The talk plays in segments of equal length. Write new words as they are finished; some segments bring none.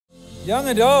Young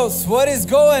adults, what is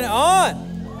going on?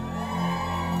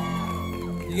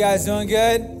 You guys doing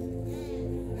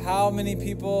good? How many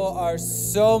people are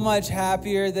so much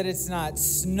happier that it's not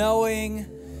snowing?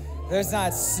 There's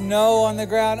not snow on the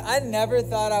ground. I never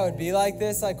thought I would be like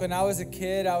this. Like when I was a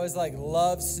kid, I was like,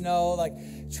 love snow, like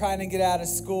trying to get out of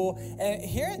school. And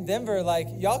here in Denver, like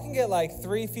y'all can get like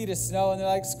 3 feet of snow and they're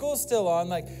like, school's still on.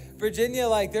 Like Virginia,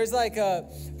 like there's like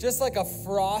just like a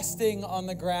frosting on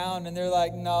the ground and they're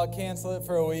like, no, cancel it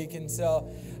for a week. And so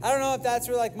I don't know if that's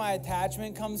where like my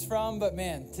attachment comes from, but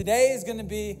man, today is going to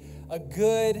be a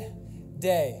good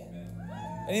day.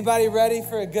 Anybody ready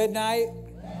for a good night?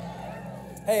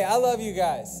 Hey, I love you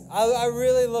guys. I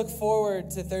really look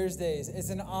forward to Thursdays. It's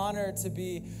an honor to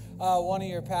be one of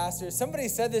your pastors. Somebody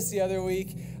said this the other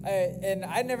week, and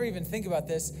I never even think about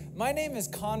this. My name is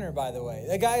Connor, by the way.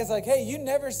 The guy is like, hey, you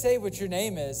never say what your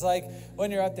name is, like when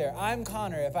you're up there. I'm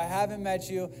Connor. If I haven't met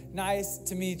you, nice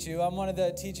to meet you. I'm one of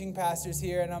the teaching pastors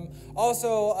here, and I'm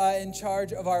also in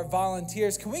charge of our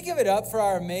volunteers. Can we give it up for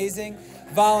our amazing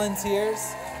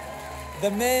volunteers? The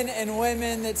men and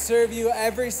women that serve you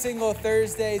every single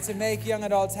Thursday to make young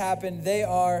adults happen, they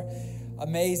are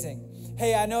amazing.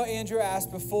 Hey, I know Andrew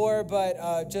asked before,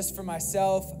 but just for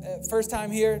myself, first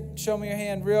time here, show me your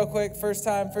hand real quick. First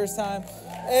time.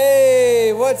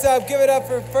 Hey, what's up? Give it up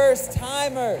for first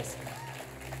timers.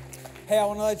 Hey, I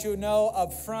want to let you know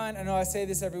up front, I know I say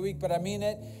this every week, but I mean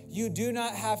it. You do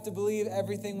not have to believe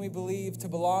everything we believe to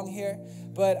belong here,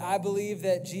 but I believe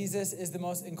that Jesus is the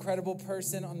most incredible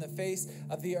person on the face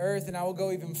of the earth, and I will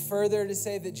go even further to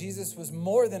say that Jesus was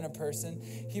more than a person.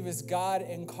 He was God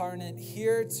incarnate,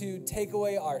 here to take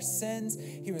away our sins.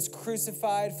 He was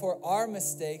crucified for our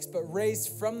mistakes, but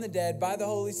raised from the dead by the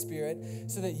Holy Spirit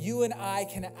so that you and I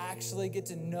can actually get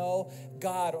to know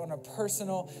God on a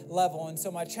personal level. And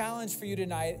so my challenge for you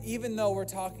tonight, even though we're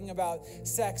talking about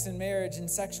sex and marriage and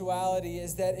sexuality,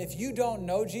 is that if you don't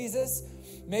know Jesus,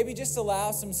 maybe just allow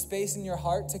some space in your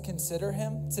heart to consider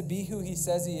him, to be who he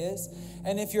says he is.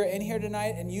 And if you're in here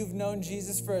tonight and you've known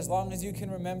Jesus for as long as you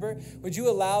can remember, would you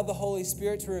allow the Holy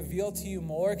Spirit to reveal to you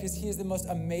more? Because he is the most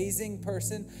amazing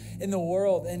person in the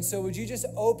world. And so would you just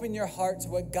open your heart to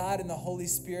what God and the Holy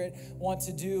Spirit want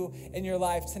to do in your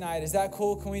life tonight? Is that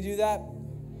cool? Can we do that?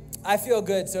 I feel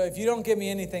good, so if you don't give me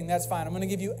anything, that's fine. I'm going to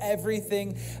give you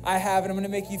everything I have, and I'm going to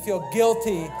make you feel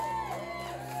guilty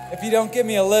if you don't give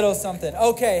me a little something.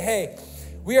 Okay, hey,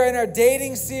 we are in our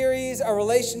dating series, our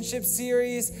relationship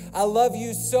series. I love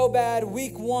you so bad.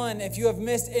 Week 1, if you have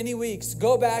missed any weeks,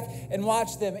 go back and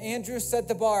watch them. Andrew set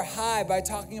the bar high by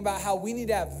talking about how we need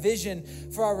to have vision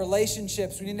for our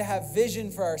relationships. We need to have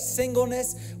vision for our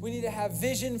singleness. We need to have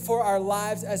vision for our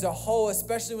lives as a whole,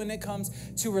 especially when it comes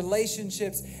to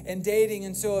relationships and dating.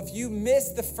 And so if you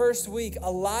missed the first week,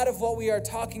 a lot of what we are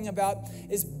talking about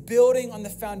is building on the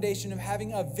foundation of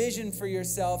having a vision for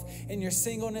yourself in your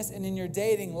singleness and in your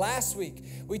dating. Last week,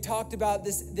 we talked about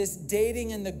this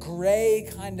dating in the gray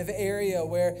kind of area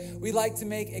where we like to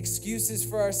make excuses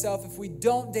for ourselves if we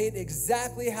don't date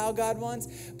exactly how God wants,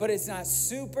 but it's not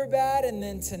super bad. And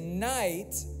then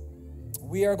tonight,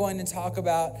 we are going to talk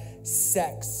about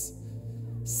sex.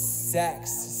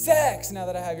 Now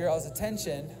that I have your all's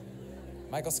attention,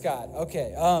 Michael Scott.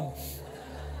 Okay.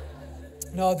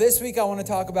 No, this week I want to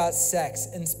talk about sex,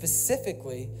 and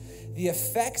specifically the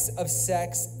effects of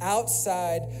sex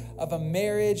outside of a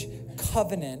marriage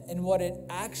covenant and what it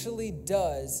actually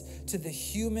does to the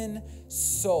human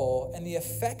soul and the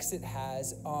effects it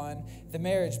has on the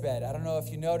marriage bed. I don't know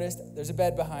if you noticed, there's a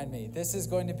bed behind me. This is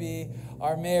going to be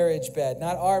our marriage bed,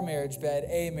 not our marriage bed,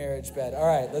 a marriage bed. All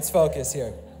right, let's focus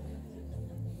here.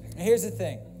 Here's the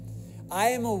thing. I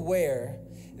am aware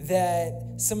that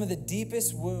some of the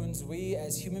deepest wounds we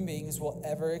as human beings will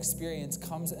ever experience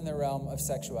comes in the realm of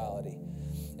sexuality.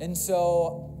 And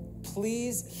so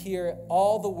please hear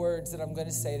all the words that I'm going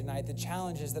to say tonight, the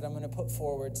challenges that I'm going to put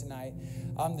forward tonight,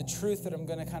 the truth that I'm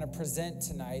going to kind of present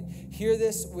tonight. Hear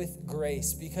this with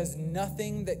grace, because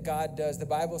nothing that God does, the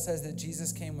Bible says that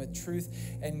Jesus came with truth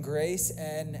and grace,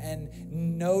 and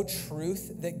no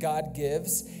truth that God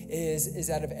gives is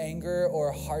out of anger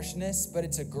or harshness, but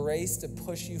it's a grace to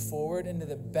push you forward into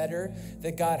the better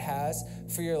that God has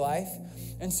for your life.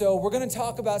 And so we're going to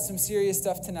talk about some serious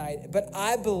stuff tonight, but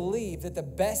I believe that the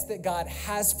best that God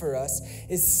has for us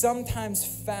is sometimes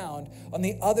found on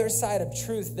the other side of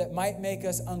truth that might make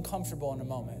us uncomfortable in a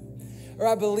moment. Or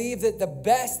I believe that the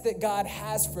best that God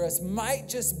has for us might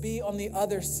just be on the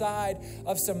other side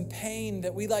of some pain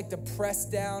that we like to press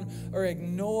down or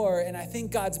ignore. And I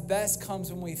think God's best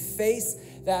comes when we face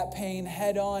that pain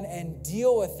head on and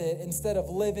deal with it instead of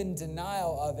live in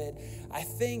denial of it. I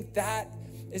think that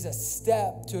is a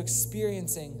step to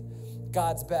experiencing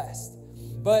God's best.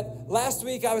 But last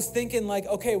week I was thinking like,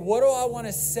 okay, what do I want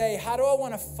to say? How do I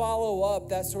want to follow up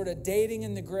that sort of dating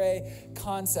in the gray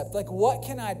concept? Like, what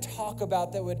can I talk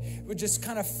about that would just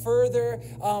kind of further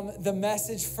the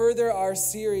message, further our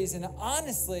series? And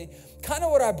honestly, kind of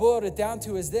what I boiled it down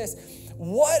to is this.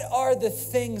 What are the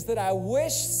things that I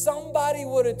wish somebody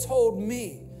would have told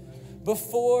me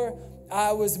before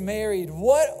I was married?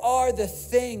 What are the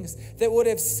things that would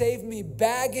have saved me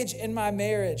baggage in my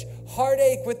marriage,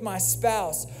 heartache with my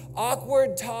spouse,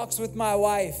 awkward talks with my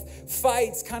wife,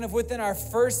 fights kind of within our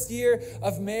first year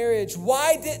of marriage?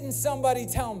 Why didn't somebody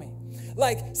tell me?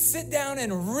 Like, sit down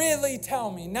and really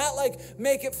tell me, not like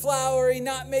make it flowery,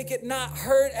 not make it not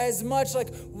hurt as much.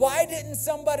 Like, why didn't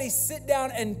somebody sit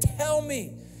down and tell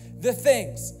me the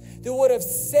things that would have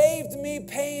saved me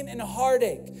pain and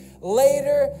heartache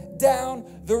later down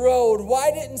the road? Why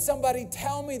didn't somebody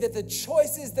tell me that the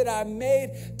choices that I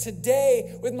made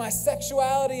today with my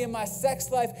sexuality and my sex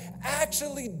life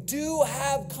actually do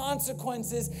have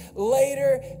consequences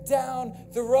later down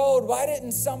the road? Why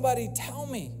didn't somebody tell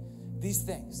me these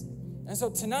things? And so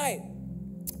tonight,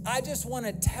 I just want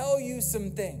to tell you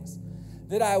some things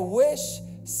that I wish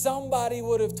somebody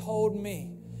would have told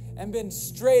me and been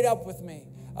straight up with me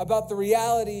about the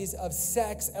realities of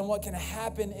sex and what can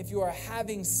happen if you are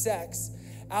having sex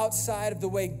outside of the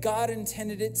way God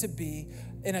intended it to be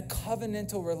in a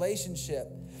covenantal relationship.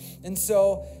 And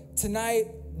so tonight,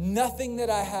 nothing that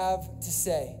I have to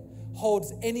say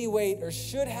holds any weight or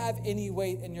should have any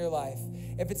weight in your life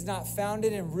if it's not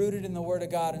founded and rooted in the Word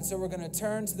of God. And so we're going to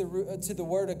turn to the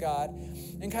Word of God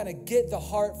and kind of get the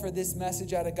heart for this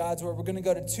message out of God's Word. We're going to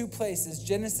go to two places,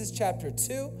 Genesis chapter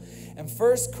 2 and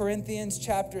 1 Corinthians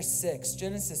chapter 6.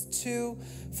 Genesis 2,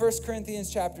 1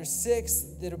 Corinthians chapter 6.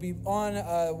 It'll be on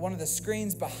one of the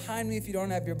screens behind me if you don't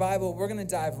have your Bible. We're going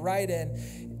to dive right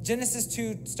in. Genesis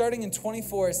 2, starting in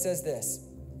 24, it says this.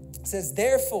 It says,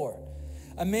 therefore,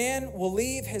 a man will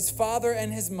leave his father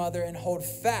and his mother and hold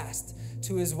fast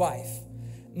to his wife.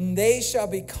 And they shall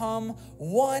become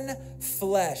one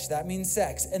flesh. That means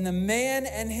sex. And the man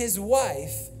and his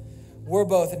wife were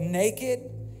both naked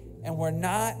and were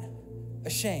not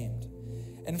ashamed.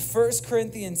 In 1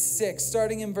 Corinthians 6,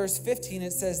 starting in verse 15,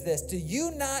 it says this, do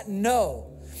you not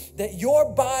know that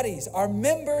your bodies are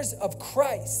members of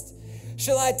Christ?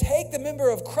 Shall I take the member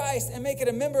of Christ and make it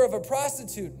a member of a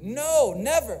prostitute? No,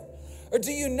 never. Or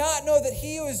do you not know that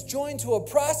he who is joined to a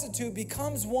prostitute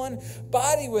becomes one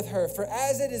body with her? For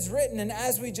as it is written, and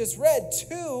as we just read,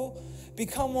 two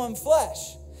become one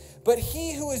flesh. But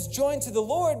he who is joined to the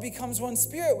Lord becomes one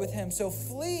spirit with him. So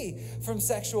flee from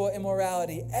sexual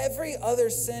immorality. Every other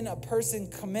sin a person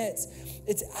commits,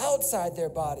 it's outside their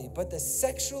body. But the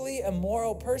sexually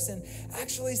immoral person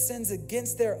actually sins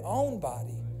against their own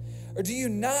body. Or do you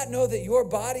not know that your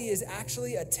body is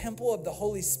actually a temple of the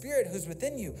Holy Spirit who's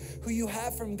within you, who you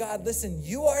have from God? Listen,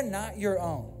 you are not your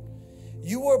own.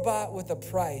 You were bought with a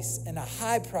price, and a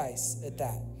high price at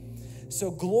that.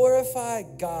 So glorify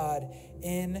God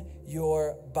in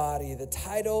your body. The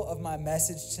title of my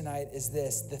message tonight is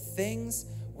this: the things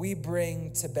we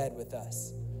bring to bed with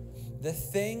us. The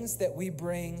things that we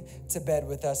bring to bed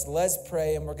with us. Let's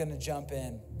pray, and we're going to jump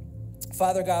in.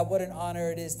 Father God, what an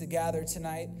honor it is to gather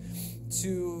tonight,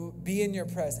 to be in your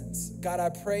presence. God, I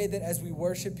pray that as we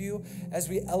worship you, as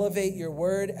we elevate your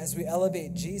word, as we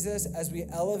elevate Jesus, as we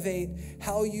elevate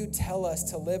how you tell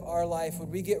us to live our life, would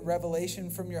we get revelation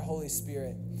from your Holy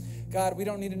Spirit? God, we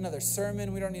don't need another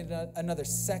sermon. We don't need another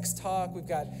sex talk. We've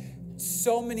got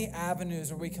so many avenues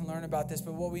where we can learn about this,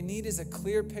 but what we need is a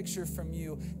clear picture from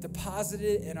you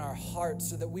deposited in our hearts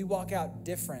so that we walk out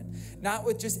different, not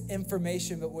with just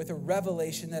information, but with a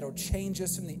revelation that'll change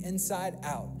us from the inside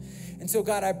out. And so,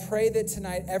 God, I pray that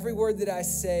tonight every word that I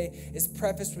say is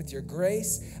prefaced with your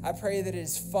grace. I pray that it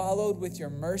is followed with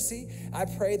your mercy. I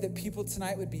pray that people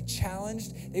tonight would be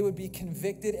challenged. They would be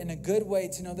convicted in a good way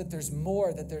to know that there's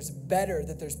more, that there's better,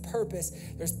 that there's purpose,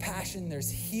 there's passion, there's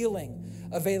healing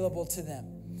available to them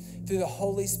through the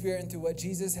Holy Spirit and through what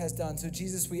Jesus has done. So,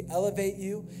 Jesus, we elevate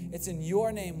you. It's in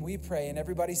your name we pray. And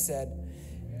everybody said,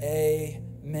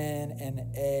 amen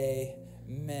and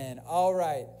amen. All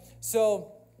right.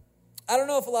 So, I don't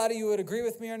know if a lot of you would agree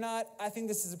with me or not. I think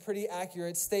this is a pretty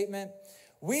accurate statement.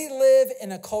 We live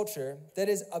in a culture that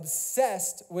is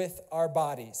obsessed with our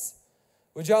bodies.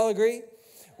 Would y'all agree?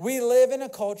 We live in a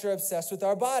culture obsessed with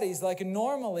our bodies. Like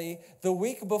normally, the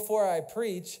week before I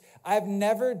preach, I've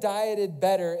never dieted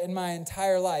better in my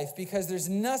entire life because there's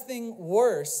nothing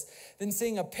worse than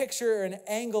seeing a picture or an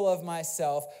angle of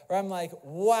myself where I'm like,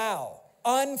 wow,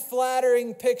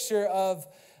 unflattering picture of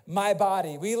my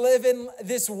body. We live in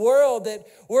this world that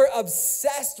we're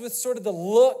obsessed with sort of the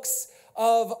looks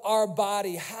of our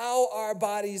body, how our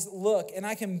bodies look. And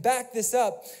I can back this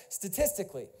up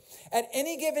statistically. At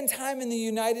any given time in the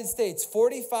United States,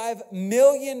 45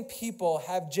 million people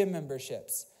have gym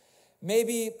memberships.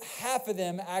 Maybe half of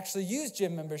them actually use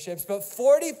gym memberships, but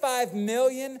 45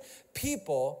 million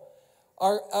people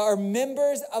are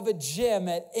members of a gym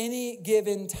at any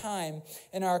given time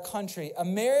in our country.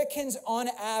 Americans on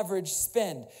average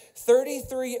spend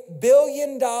 $33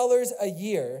 billion a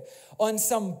year on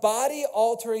some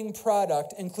body-altering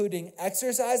product, including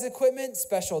exercise equipment,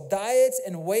 special diets,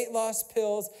 and weight loss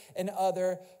pills, and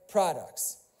other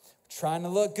products. Trying to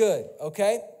look good,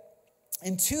 okay?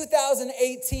 In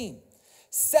 2018,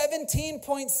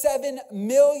 17.7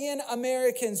 million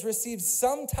Americans received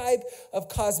some type of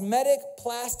cosmetic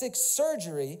plastic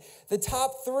surgery, the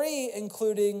top three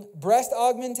including breast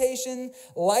augmentation,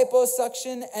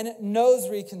 liposuction, and nose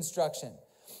reconstruction.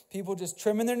 People just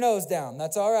trimming their nose down,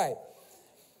 that's all right.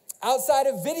 Outside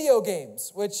of video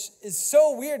games, which is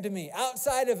so weird to me,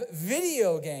 outside of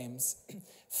video games,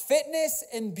 fitness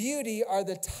and beauty are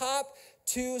the top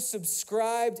two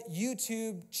subscribed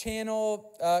YouTube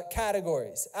channel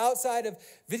categories. Outside of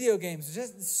video games, it's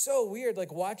just so weird,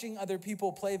 like watching other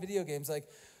people play video games. Like,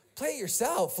 play it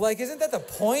yourself. Like, isn't that the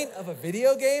point of a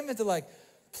video game? Is to like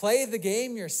play the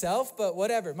game yourself? But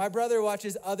whatever. My brother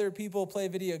watches other people play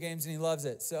video games and he loves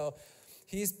it. So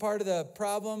he's part of the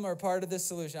problem or part of the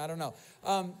solution. I don't know.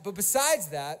 But besides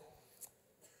that,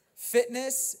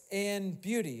 fitness and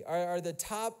beauty are the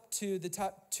top two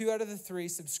out of the three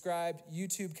subscribed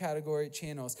YouTube category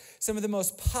channels. Some of the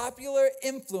most popular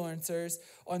influencers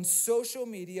on social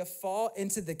media fall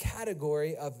into the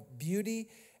category of beauty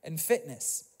and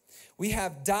fitness. We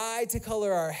have dye to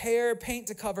color our hair, paint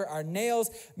to cover our nails,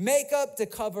 makeup to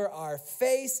cover our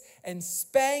face, and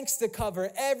Spanx to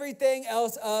cover everything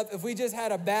else up if we just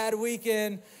had a bad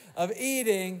weekend of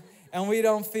eating and we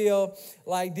don't feel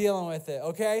like dealing with it,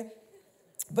 okay?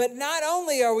 But not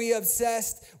only are we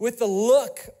obsessed with the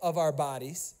look of our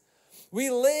bodies, we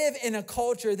live in a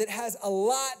culture that has a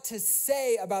lot to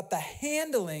say about the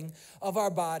handling of our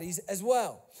bodies as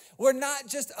well. We're not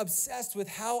just obsessed with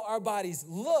how our bodies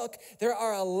look. There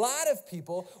are a lot of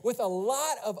people with a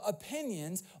lot of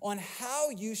opinions on how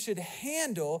you should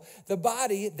handle the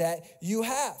body that you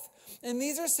have. And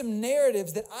these are some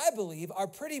narratives that I believe are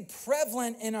pretty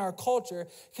prevalent in our culture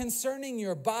concerning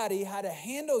your body, how to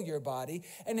handle your body,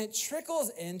 and it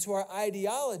trickles into our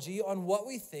ideology on what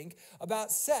we think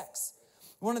about sex.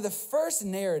 One of the first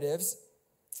narratives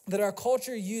that our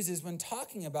culture uses when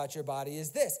talking about your body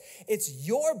is this: it's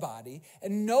your body,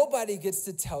 and nobody gets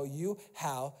to tell you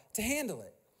how to handle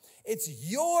it. It's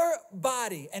your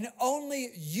body, and only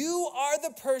you are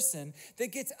the person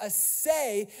that gets a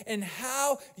say in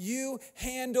how you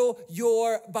handle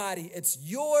your body. It's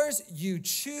yours, you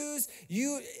choose,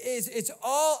 it's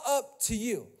all up to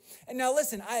you. And now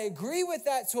listen, I agree with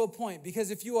that to a point, because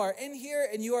if you are in here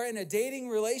and you are in a dating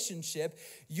relationship,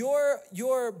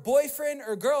 your boyfriend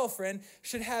or girlfriend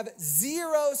should have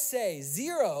zero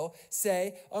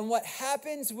say on what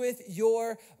happens with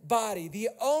your body. The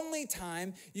only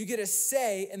time you get a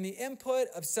say in the input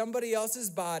of somebody else's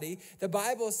body, the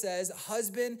Bible says the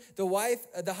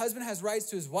husband has rights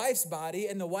to his wife's body,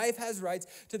 and the wife has rights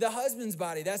to the husband's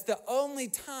body. That's the only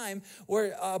time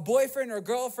where a boyfriend or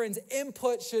girlfriend's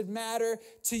input should matter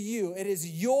to you. It is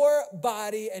your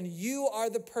body, and you are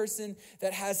the person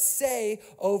that has say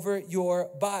over your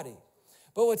body.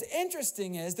 But what's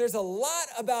interesting is there's a lot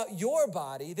about your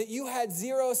body that you had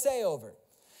zero say over.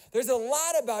 There's a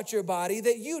lot about your body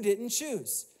that you didn't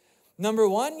choose. Number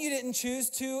one, you didn't choose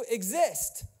to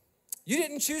exist. You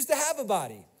didn't choose to have a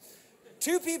body.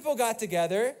 Two people got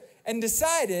together and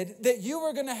decided that you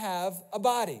were going to have a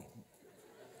body.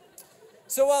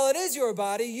 So while it is your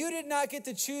body, you did not get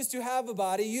to choose to have a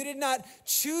body. You did not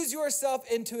choose yourself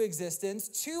into existence.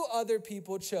 Two other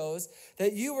people chose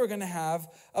that you were going to have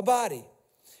a body.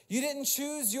 You didn't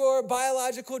choose your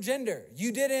biological gender.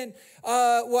 You didn't,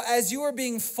 as you were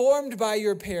being formed by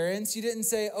your parents, you didn't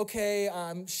say, okay,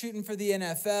 I'm shooting for the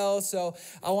NFL, so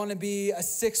I want to be a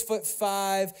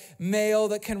 6'5" male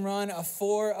that can run a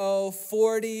 4.0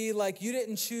 40. Like, you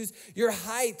didn't choose your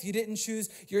height. You didn't choose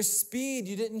your speed.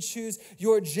 You didn't choose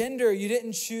your gender. You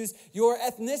didn't choose your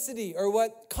ethnicity or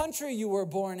what country you were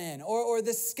born in or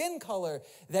the skin color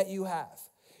that you have.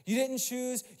 You didn't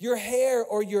choose your hair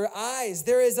or your eyes.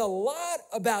 There is a lot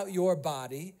about your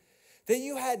body that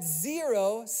you had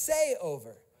zero say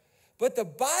over. But the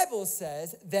Bible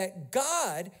says that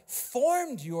God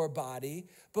formed your body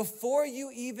before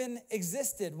you even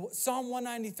existed. Psalm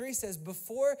 193 says,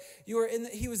 before you were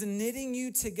he was knitting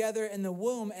you together in the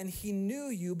womb, and he knew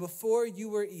you before you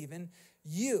were even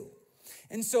you.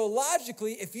 And so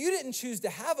logically, if you didn't choose to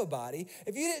have a body,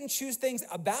 if you didn't choose things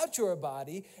about your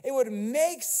body, it would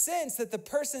make sense that the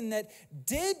person that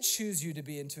did choose you to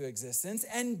be into existence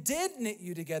and did knit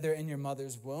you together in your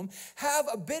mother's womb have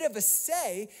a bit of a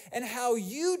say in how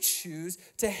you choose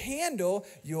to handle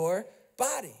your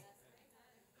body.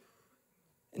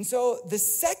 And so the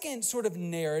second sort of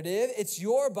narrative, it's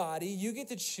your body, you get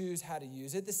to choose how to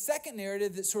use it. The second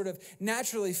narrative that sort of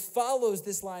naturally follows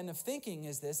this line of thinking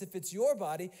is this: if it's your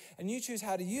body and you choose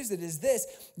how to use it, is this: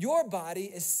 your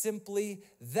body is simply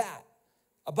that,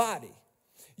 a body.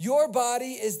 Your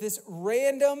body is this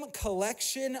random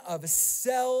collection of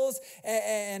cells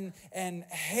and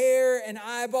hair and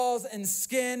eyeballs and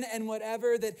skin and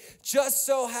whatever that just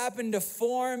so happen to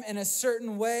form in a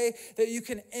certain way that you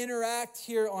can interact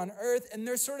here on earth. And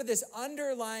there's sort of this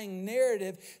underlying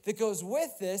narrative that goes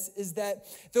with this, is that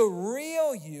the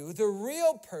real you, the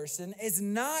real person, is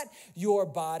not your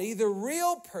body. The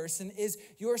real person is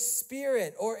your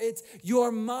spirit, or it's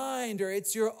your mind, or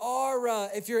it's your aura,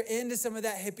 if you're into some of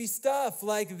that hippie stuff.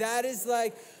 Like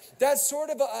that's sort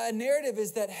of a narrative,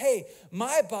 is that, hey,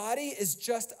 my body is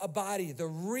just a body. The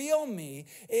real me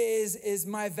is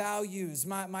my values,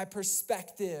 my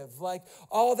perspective, like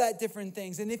all that different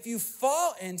things. And if you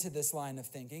fall into this line of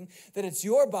thinking that it's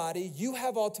your body, you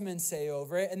have ultimate say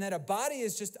over it, and that a body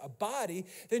is just a body,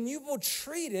 then you will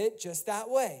treat it just that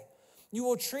way. You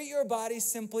will treat your body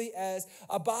simply as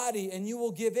a body, and you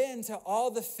will give in to all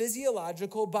the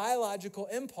physiological, biological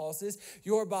impulses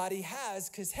your body has,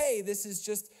 because, hey, this is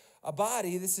just a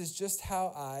body. This is just how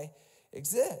I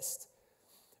exist.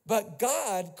 But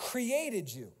God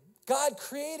created you. God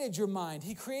created your mind.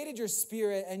 He created your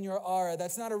spirit and your aura.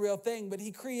 That's not a real thing, but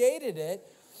he created it.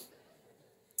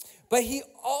 But he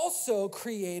also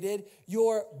created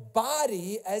your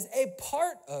body as a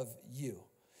part of you.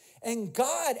 And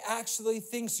God actually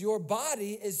thinks your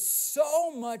body is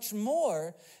so much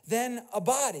more than a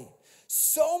body.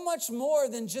 So much more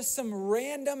than just some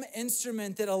random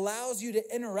instrument that allows you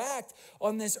to interact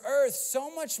on this earth. So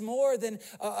much more than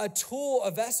a tool, a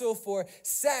vessel for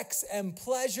sex and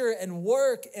pleasure and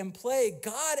work and play.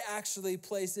 God actually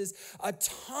places a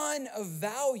ton of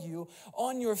value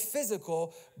on your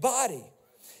physical body.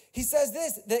 He says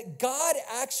this, that God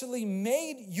actually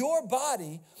made your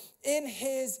body in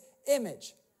his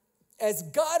image. As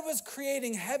God was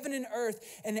creating heaven and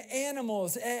earth and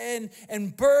animals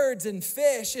and birds and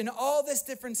fish and all this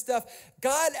different stuff,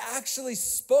 God actually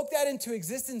spoke that into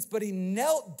existence, but he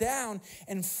knelt down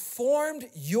and formed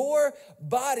your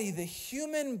body, the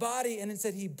human body, and it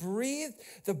said he breathed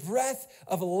the breath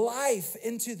of life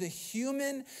into the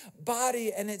human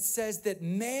body, and it says that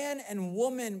man and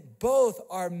woman both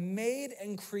are made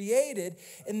and created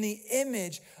in the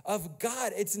image of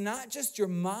God. It's not just your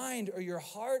mind or your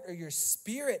heart or your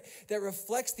spirit that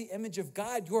reflects the image of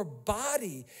God. Your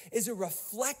body is a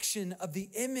reflection of the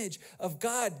image of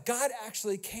God. God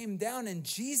actually came down, and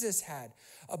Jesus had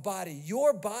a body.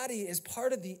 Your body is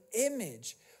part of the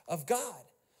image of God.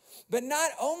 But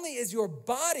not only is your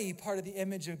body part of the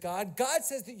image of God, God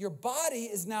says that your body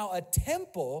is now a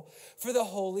temple for the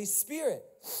Holy Spirit.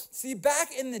 See, back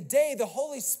in the day, the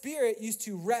Holy Spirit used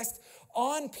to rest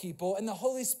on people, and the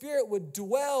Holy Spirit would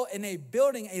dwell in a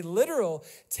building, a literal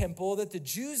temple that the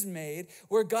Jews made,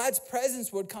 where God's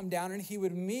presence would come down and he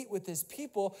would meet with his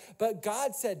people. But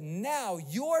God said, now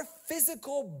your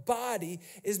physical body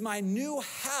is my new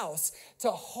house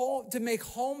to make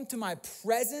home to my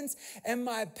presence and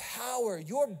my power.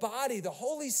 Your body, the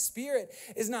Holy Spirit,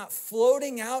 is not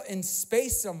floating out in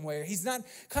space somewhere. He's not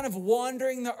kind of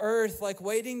wandering the earth, like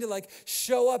waiting to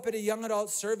show up at a young adult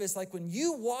service. Like when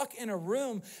you walk in a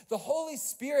room, the Holy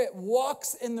Spirit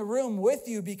walks in the room with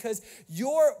you, because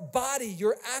your body,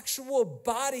 your actual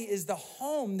body, is the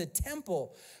home, the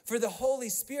temple for the Holy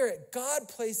Spirit. God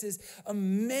places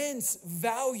immense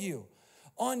value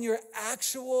on your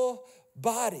actual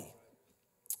body.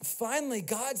 Finally,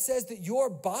 God says that your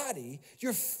body,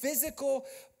 your physical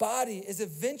body, is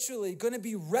eventually going to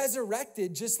be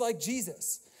resurrected just like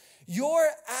Jesus. Your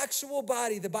actual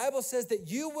body, the Bible says that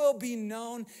you will be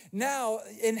known now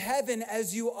in heaven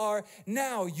as you are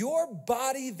now. Your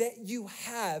body that you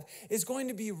have is going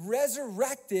to be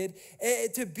resurrected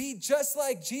to be just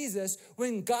like Jesus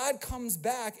when God comes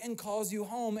back and calls you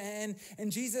home, and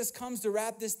Jesus comes to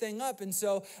wrap this thing up. And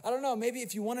so, I don't know, maybe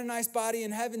if you want a nice body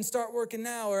in heaven, start working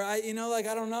now, or I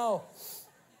don't know.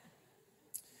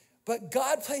 But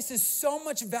God places so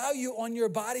much value on your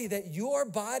body that your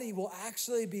body will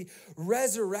actually be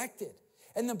resurrected.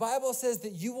 And the Bible says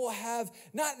that you will have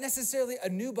not necessarily a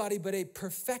new body, but a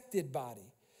perfected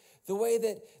body. The way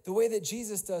that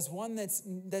Jesus does, one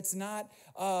that's not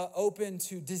open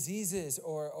to diseases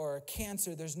or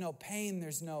cancer. There's no pain.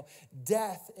 There's no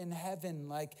death in heaven.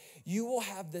 Like, you will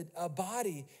have a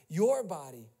body, your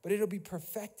body, but it'll be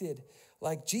perfected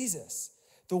like Jesus.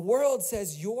 The world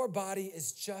says your body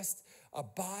is just a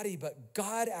body, but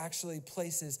God actually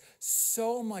places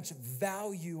so much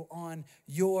value on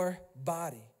your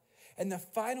body. And the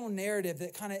final narrative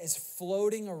that kind of is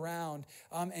floating around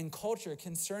in culture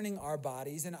concerning our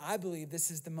bodies, and I believe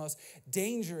this is the most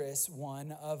dangerous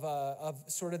one of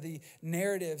sort of the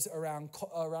narratives around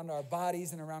our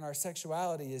bodies and around our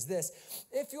sexuality, is this: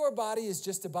 if your body is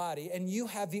just a body and you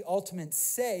have the ultimate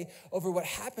say over what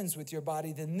happens with your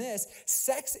body, then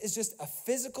sex is just a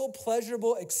physical,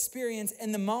 pleasurable experience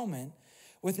in the moment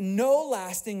with no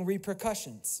lasting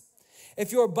repercussions.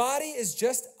 If your body is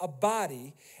just a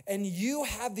body and you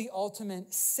have the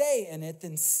ultimate say in it,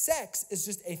 then sex is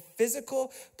just a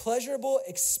physical, pleasurable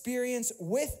experience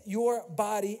with your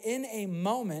body in a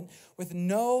moment with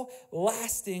no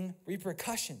lasting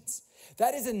repercussions.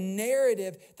 That is a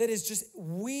narrative that is just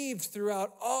weaved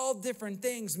throughout all different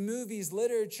things, movies,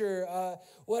 literature,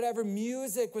 whatever,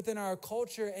 music within our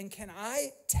culture. And can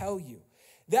I tell you,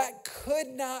 that could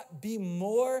not be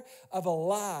more of a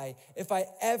lie if I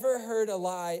ever heard a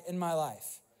lie in my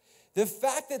life. The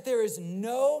fact that there is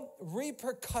no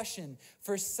repercussion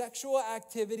for sexual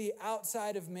activity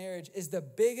outside of marriage is the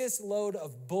biggest load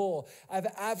of bull I've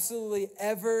absolutely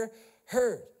ever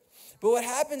heard. But what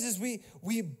happens is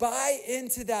we buy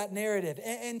into that narrative.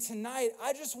 And tonight,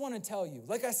 I just want to tell you,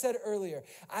 like I said earlier,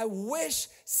 I wish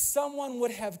someone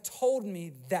would have told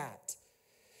me that.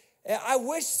 I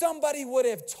wish somebody would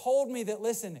have told me that,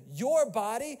 listen, your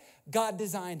body, God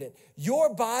designed it.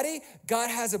 Your body, God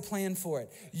has a plan for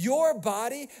it. Your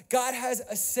body, God has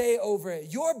a say over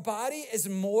it. Your body is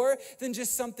more than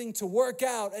just something to work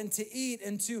out and to eat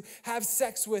and to have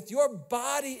sex with. Your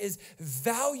body is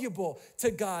valuable to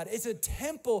God. It's a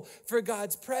temple for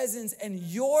God's presence. And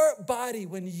your body,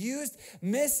 when used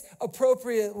when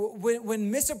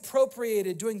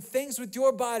misappropriated, doing things with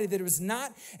your body that it was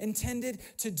not intended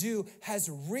to do, has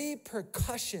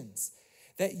repercussions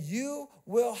that you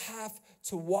will have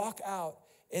to walk out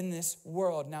in this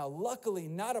world. Now, luckily,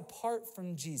 not apart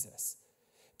from Jesus.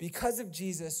 Because of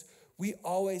Jesus, we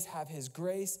always have his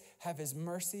grace, have his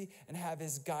mercy, and have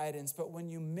his guidance. But when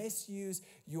you misuse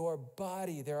your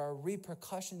body, there are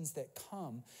repercussions that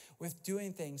come with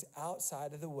doing things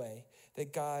outside of the way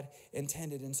that God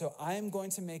intended. And so I am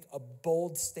going to make a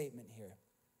bold statement here.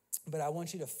 But I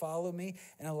want you to follow me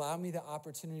and allow me the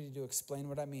opportunity to explain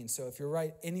what I mean. So if you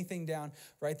write anything down,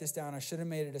 write this down. I should have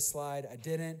made it a slide. I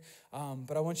didn't.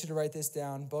 But I want you to write this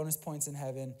down. Bonus points in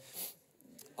heaven.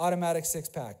 Automatic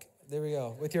six-pack. There we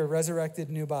go. With your resurrected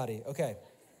new body. Okay.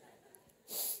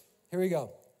 Here we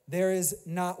go. There is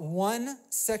not one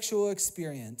sexual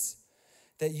experience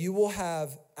that you will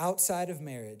have outside of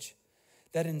marriage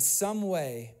that in some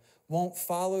way won't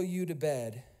follow you to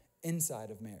bed inside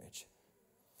of marriage.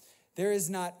 There is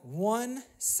not one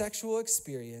sexual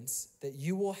experience that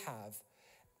you will have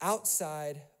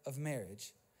outside of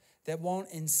marriage that won't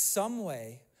in some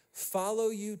way follow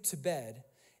you to bed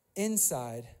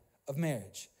inside of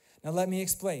marriage. Now let me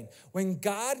explain. When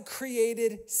God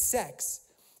created sex,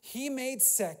 he made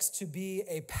sex to be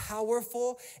a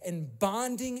powerful and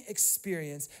bonding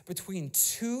experience between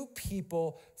two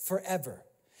people forever.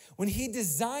 When he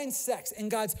designed sex in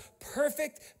God's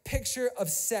perfect picture of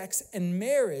sex and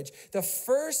marriage, the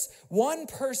first one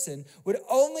person would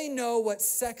only know what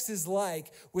sex is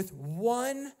like with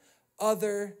one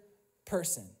other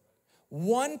person.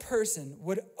 One person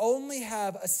would only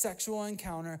have a sexual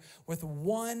encounter with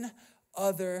one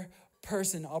other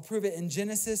person. I'll prove it. In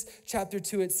Genesis chapter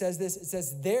 2, it says this. It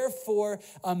says, therefore,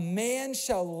 a man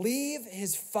shall leave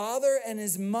his father and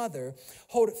his mother,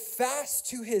 hold fast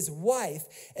to his wife,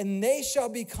 and they shall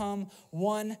become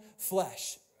one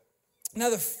flesh.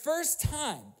 Now, the first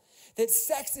time that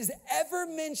sex is ever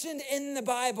mentioned in the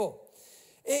Bible,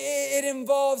 it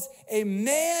involves a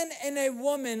man and a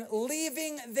woman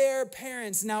leaving their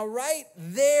parents. Now, right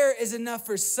there is enough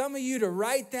for some of you to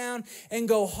write down and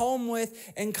go home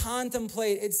with and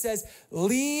contemplate. It says,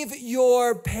 leave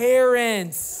your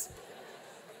parents.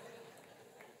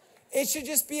 It should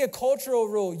just be a cultural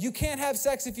rule. You can't have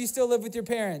sex if you still live with your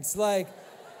parents. Like,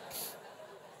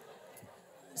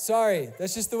 sorry,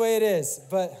 that's just the way it is.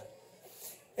 But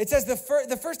It says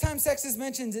the first time sex is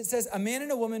mentioned, it says a man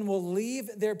and a woman will leave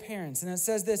their parents. And it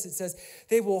says this, it says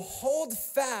they will hold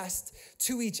fast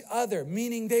to each other,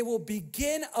 meaning they will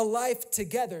begin a life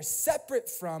together, separate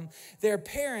from their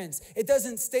parents. It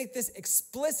doesn't state this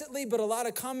explicitly, but a lot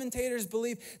of commentators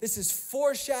believe this is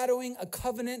foreshadowing a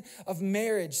covenant of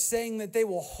marriage, saying that they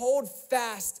will hold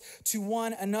fast to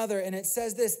one another. And it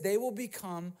says this, they will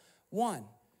become one.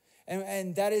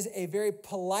 And that is a very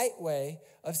polite way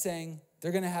of saying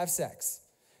they're going to have sex.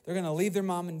 They're going to leave their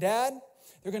mom and dad.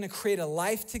 They're going to create a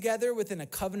life together within a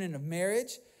covenant of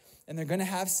marriage, and they're going to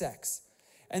have sex.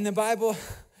 And the Bible,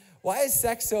 why is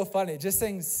sex so funny? Just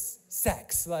saying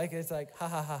sex, like it's like, ha,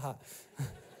 ha, ha, ha.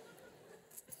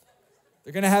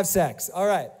 They're going to have sex. All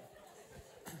right.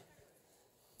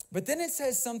 But then it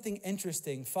says something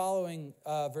interesting following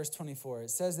verse 24.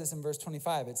 It says this in verse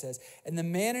 25. It says, and the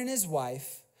man and his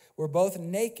wife were both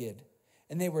naked,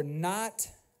 and they were not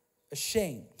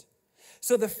ashamed.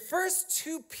 So the first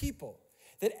two people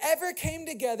that ever came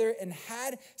together and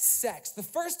had sex, the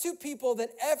first two people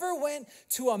that ever went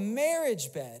to a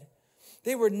marriage bed,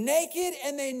 they were naked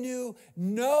and they knew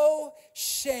no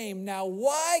shame. Now,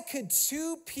 why could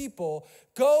two people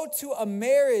go to a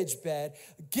marriage bed,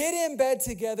 get in bed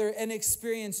together, and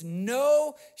experience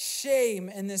no shame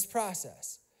in this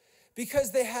process?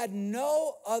 Because they had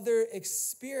no other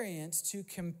experience to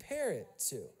compare it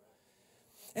to.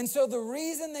 And so the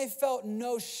reason they felt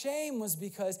no shame was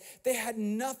because they had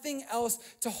nothing else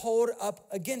to hold up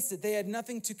against it. They had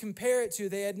nothing to compare it to.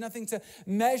 They had nothing to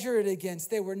measure it against.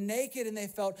 They were naked and they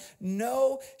felt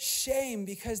no shame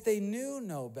because they knew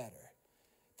no better.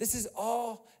 This is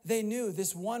all they knew.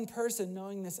 This one person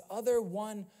knowing this other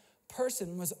one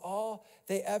person was all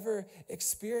they ever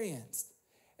experienced.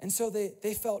 And so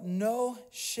they felt no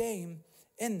shame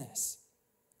in this.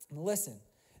 And listen.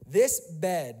 This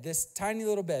bed, this tiny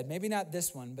little bed, maybe not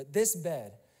this one, but this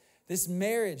bed, this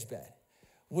marriage bed,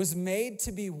 was made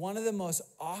to be one of the most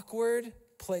awkward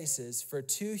places for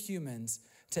two humans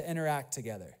to interact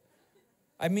together.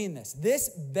 I mean this. This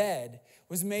bed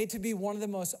was made to be one of the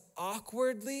most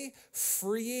awkwardly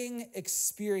freeing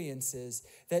experiences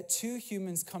that two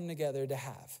humans come together to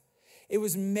have. It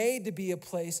was made to be a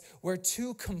place where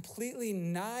two completely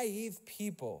naive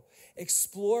people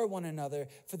explore one another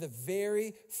for the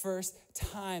very first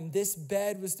time. This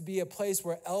bed was to be a place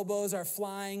where elbows are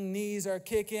flying, knees are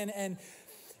kicking, and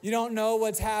you don't know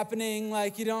what's happening.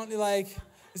 Like, you don't, like,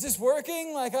 is this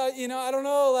working? Like, I don't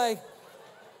know. Like,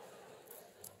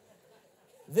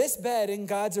 this bed in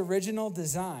God's original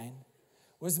design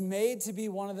was made to be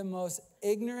one of the most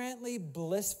ignorantly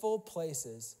blissful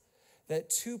places that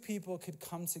two people could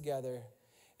come together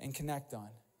and connect on.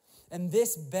 And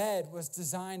this bed was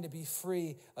designed to be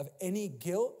free of any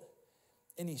guilt,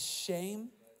 any shame,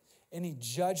 any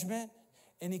judgment,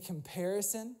 any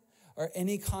comparison, or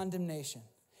any condemnation.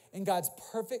 In God's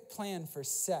perfect plan for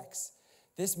sex,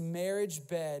 this marriage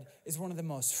bed is one of the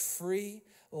most free,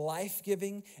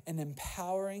 life-giving, and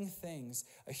empowering things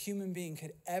a human being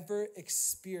could ever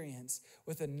experience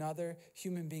with another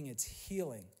human being. It's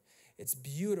healing. It's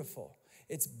beautiful.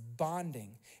 It's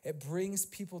bonding. It brings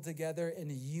people together in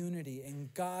unity. In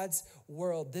God's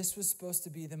world, this was supposed to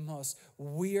be the most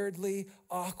weirdly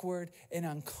awkward and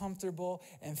uncomfortable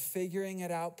and figuring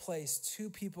it out place two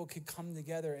people could come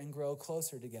together and grow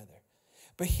closer together.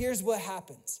 But here's what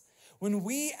happens. When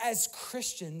we as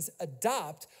Christians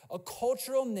adopt a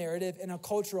cultural narrative and a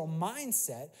cultural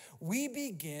mindset, we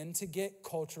begin to get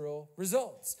cultural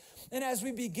results. And as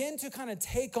we begin to kind of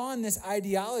take on this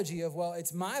ideology of, well,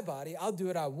 it's my body, I'll do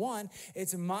what I want,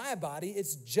 it's my body,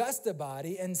 it's just a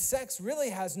body, and sex really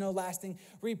has no lasting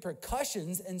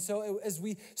repercussions. And so as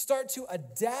we start to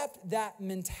adapt that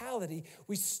mentality,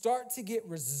 we start to get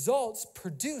results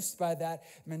produced by that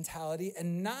mentality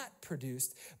and not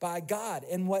produced by God.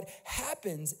 And what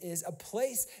happens is a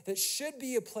place that should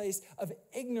be a place of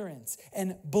ignorance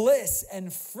and bliss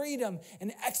and freedom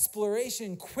and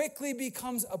exploration quickly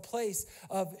becomes a place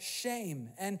of shame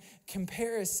and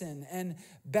comparison and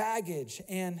baggage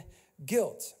and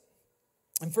guilt.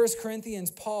 In 1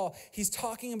 Corinthians, Paul, he's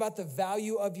talking about the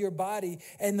value of your body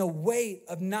and the weight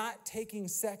of not taking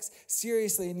sex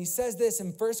seriously. And he says this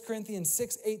in 1 Corinthians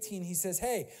 6:18. He says,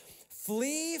 hey,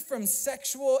 flee from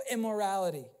sexual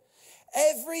immorality.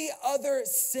 Every other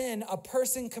sin a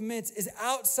person commits is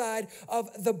outside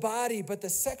of the body, but the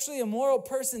sexually immoral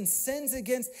person sins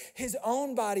against his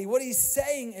own body. What he's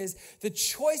saying is the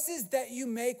choices that you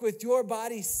make with your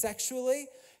body sexually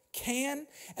can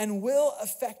and will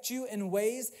affect you in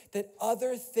ways that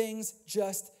other things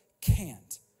just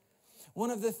can't.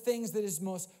 One of the things that is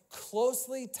most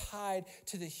closely tied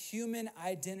to the human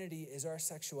identity is our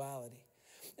sexuality.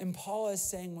 And Paul is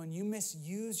saying when you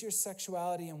misuse your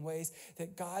sexuality in ways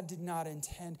that God did not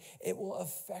intend, it will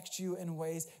affect you in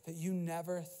ways that you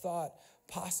never thought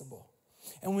possible.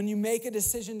 And when you make a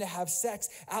decision to have sex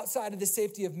outside of the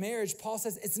safety of marriage, Paul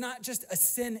says it's not just a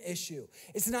sin issue.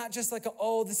 It's not just like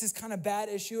this is kind of bad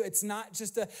issue. It's not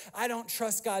just I don't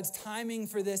trust God's timing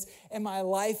for this in my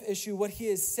life issue. What he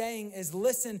is saying is,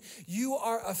 listen, you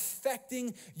are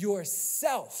affecting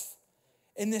yourself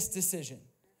in this decision.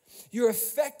 You're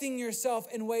affecting yourself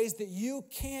in ways that you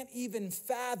can't even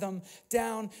fathom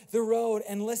down the road.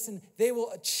 And listen, they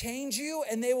will change you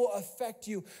and they will affect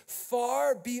you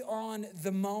far beyond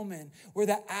the moment where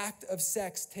the act of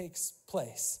sex takes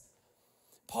place.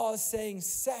 Paul is saying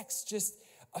sex just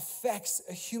affects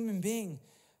a human being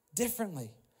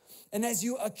differently. And as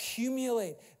you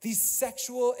accumulate these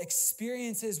sexual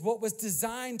experiences, what was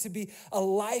designed to be a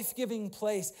life-giving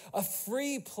place, a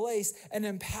free place, an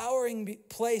empowering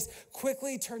place,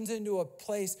 quickly turns into a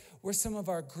place where some of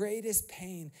our greatest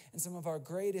pain and some of our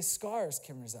greatest scars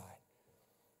can reside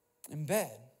in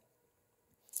bed.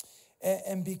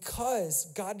 And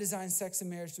because God designed sex and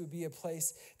marriage to be a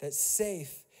place that's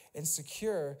safe and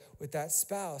secure with that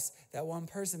spouse, that one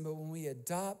person, but when we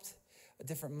adopt a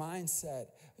different mindset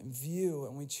and view,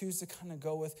 and we choose to kind of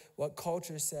go with what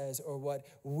culture says or what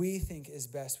we think is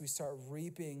best, we start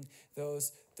reaping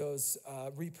those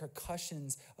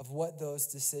repercussions of what those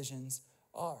decisions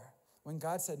are. When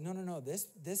God said, no,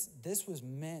 this was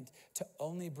meant to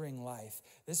only bring life.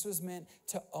 This was meant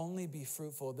to only be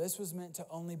fruitful. This was meant to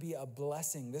only be a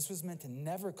blessing. This was meant to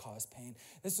never cause pain.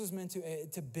 This was meant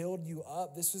to build you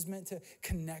up. This was meant to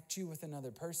connect you with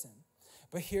another person.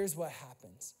 But here's what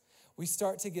happens. We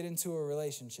start to get into a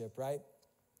relationship, right?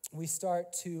 We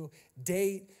start to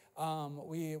date.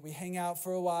 We hang out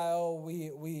for a while.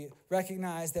 We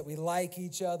recognize that we like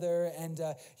each other. And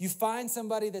you find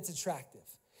somebody that's attractive.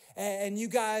 And you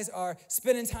guys are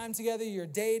spending time together, you're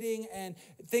dating, and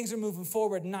things are moving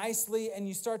forward nicely, and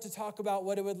you start to talk about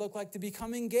what it would look like to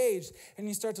become engaged, and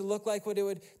you start to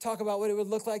talk about what it would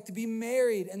look like to be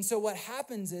married. And so what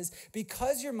happens is,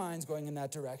 because your mind's going in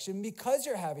that direction, because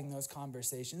you're having those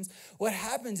conversations, what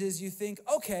happens is you think,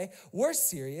 okay, we're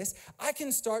serious. I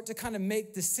can start to kind of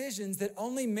make decisions that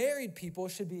only married people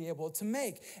should be able to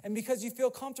make. And because you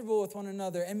feel comfortable with one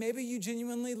another, and maybe you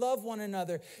genuinely love one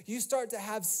another, you start to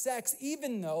have sex,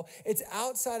 even though it's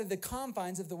outside of the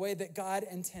confines of the way that God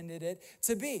intended it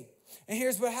to be. And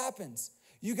here's what happens.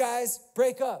 You guys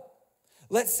break up.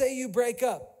 Let's say you break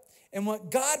up. And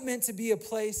what God meant to be a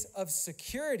place of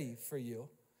security for you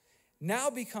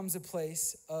now becomes a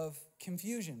place of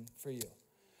confusion for you.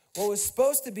 What was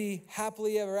supposed to be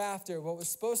happily ever after, what was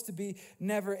supposed to be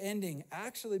never ending,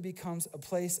 actually becomes a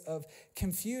place of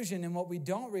confusion. And what we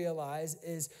don't realize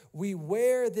is we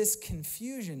wear this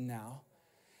confusion now,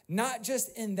 not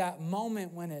just in that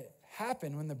moment when it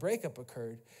happened, when the breakup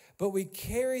occurred, but we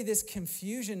carry this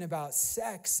confusion about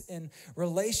sex and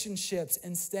relationships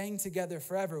and staying together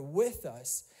forever with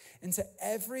us into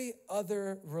every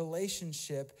other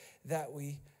relationship that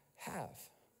we have.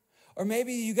 Or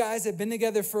maybe you guys have been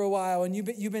together for a while and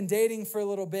you've been dating for a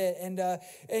little bit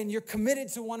and you're committed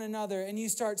to one another and you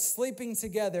start sleeping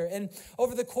together. And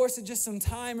over the course of just some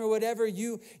time or whatever,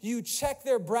 you check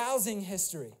their browsing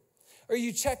history. Or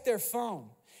you check their phone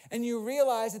and you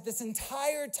realize that this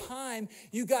entire time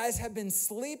you guys have been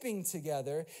sleeping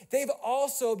together, they've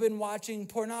also been watching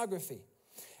pornography.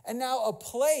 And now a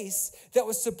place that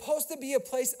was supposed to be a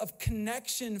place of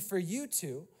connection for you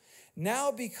two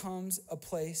now becomes a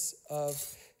place of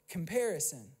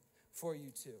comparison for you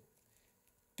two.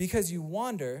 Because you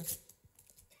wonder, if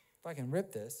I can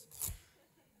rip this,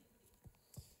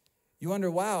 you wonder,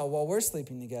 wow, while we're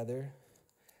sleeping together,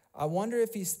 I wonder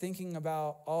if he's thinking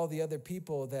about all the other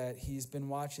people that he's been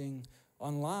watching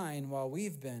online while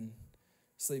we've been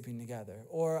sleeping together.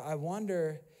 Or I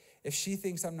wonder if she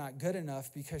thinks I'm not good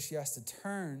enough because she has to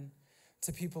turn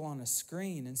to people on a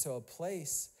screen. And so a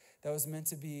place that was meant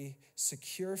to be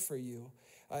secure for you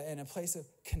and a place of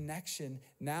connection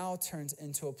now turns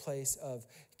into a place of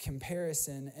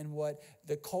comparison. And what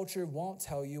the culture won't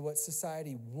tell you, what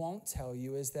society won't tell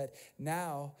you, is that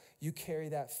now you carry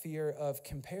that fear of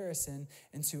comparison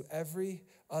into every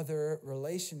other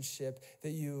relationship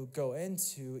that you go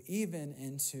into, even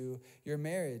into your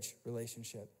marriage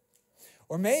relationship.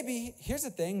 Or maybe, here's the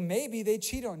thing, maybe they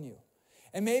cheat on you.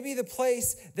 And maybe the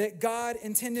place that God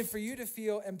intended for you to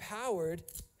feel empowered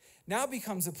now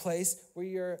becomes a place where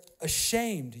you're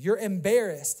ashamed, you're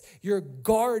embarrassed, you're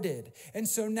guarded. And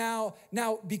so now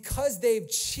because they've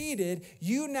cheated,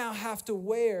 you now have to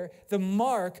wear the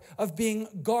mark of being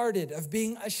guarded, of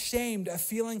being ashamed, of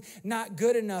feeling not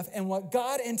good enough. And what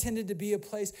God intended to be a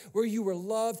place where you were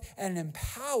loved and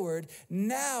empowered,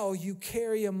 now you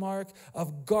carry a mark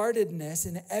of guardedness.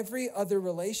 In every other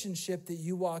relationship that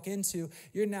you walk into,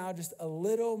 you're now just a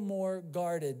little more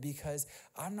guarded, because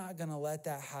I'm not going to let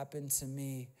that happen to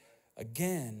me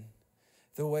again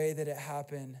the way that it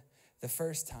happened the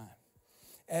first time.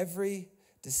 Every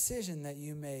decision that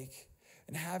you make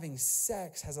in having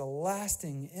sex has a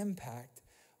lasting impact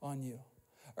on you.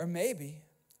 Or maybe,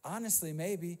 honestly,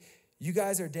 maybe you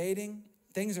guys are dating,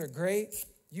 things are great,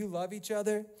 you love each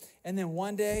other, and then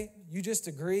one day you just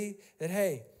agree that,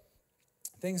 hey,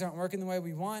 things aren't working the way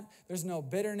we want. There's no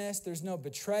bitterness. There's no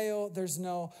betrayal. There's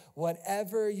no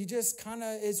whatever. You just kind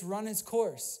of, it's run its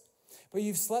course. But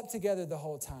you've slept together the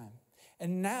whole time.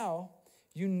 And now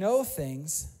you know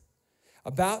things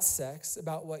about sex,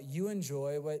 about what you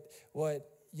enjoy, what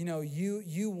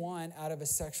you want out of a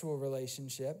sexual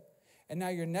relationship. And now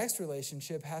your next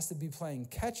relationship has to be playing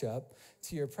catch up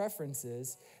to your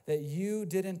preferences that you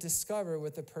didn't discover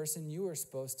with the person you were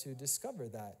supposed to discover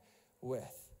that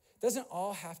with. It doesn't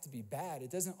all have to be bad.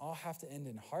 It doesn't all have to end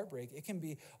in heartbreak. It can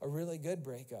be a really good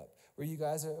breakup where you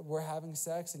guys were having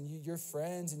sex and you're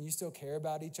friends and you still care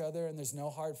about each other and there's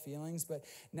no hard feelings. But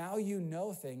now you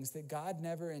know things that God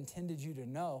never intended you to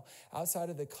know outside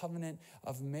of the covenant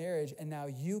of marriage. And now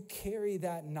you carry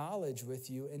that knowledge with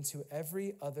you into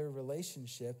every other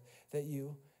relationship that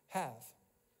you have.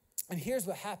 And here's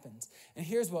what happens. And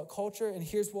here's what culture and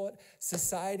here's what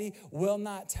society will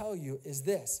not tell you is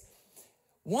this.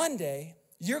 One day,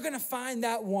 you're going to find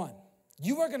that one.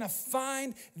 You are going to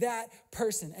find that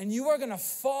person and you are going to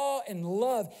fall in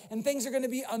love and things are going to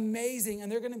be amazing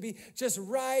and they're going to be just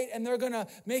right and they're going to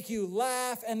make you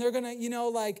laugh and they're going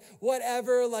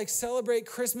to, celebrate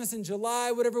Christmas in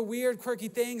July, whatever weird, quirky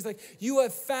things. Like you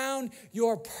have found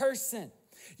your person.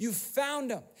 You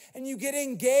found them and you get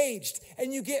engaged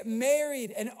and you get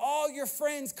married and all your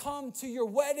friends come to your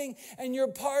wedding and you're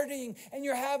partying and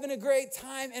you're having a great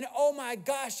time. And oh my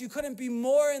gosh, you couldn't be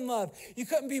more in love. You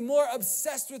couldn't be more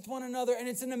obsessed with one another. And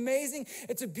it's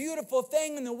a beautiful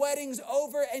thing. And the wedding's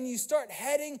over and you start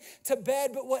heading to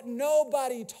bed. But what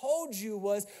nobody told you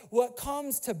was what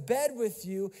comes to bed with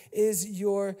you is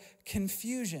your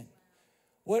confusion.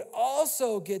 What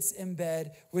also gets in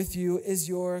bed with you is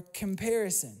your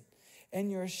comparison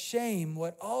and your shame.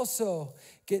 What also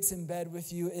gets in bed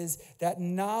with you is that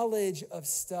knowledge of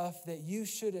stuff that you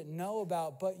shouldn't know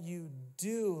about, but you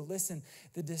do. Listen,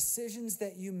 the decisions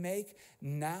that you make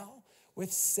now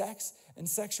with sex and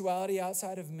sexuality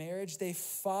outside of marriage, they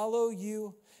follow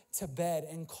you to bed.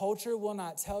 And culture will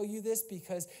not tell you this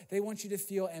because they want you to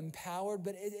feel empowered,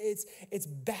 but it's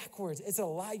backwards. It's a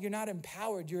lie. You're not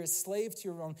empowered. You're a slave to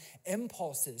your own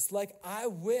impulses. Like I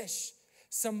wish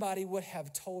somebody would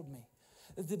have told me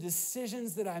that the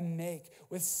decisions that I make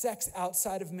with sex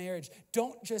outside of marriage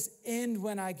don't just end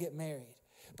when I get married,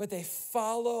 but they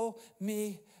follow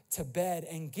me to bed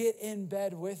and get in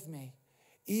bed with me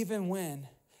even when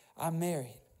I'm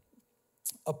married.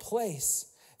 A place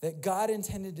that God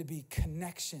intended to be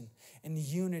connection and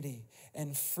unity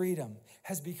and freedom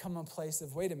has become a place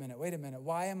of, wait a minute,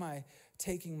 why am I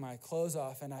taking my clothes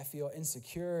off and I feel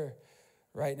insecure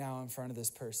right now in front of this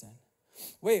person?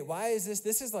 Wait, why is this?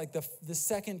 This is like the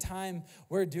second time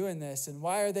we're doing this, and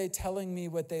why are they telling me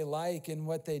what they like and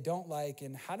what they don't like,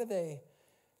 and how do they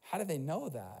know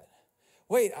that?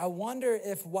 Wait, I wonder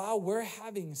if while we're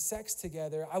having sex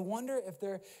together, I wonder if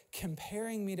they're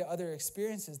comparing me to other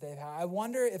experiences they've had. I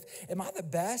wonder am I the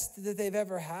best that they've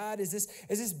ever had? Is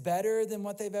this better than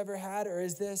what they've ever had? Or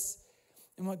is this,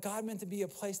 and what God meant to be a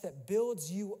place that builds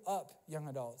you up, young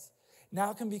adults,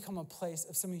 now can become a place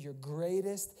of some of your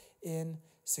greatest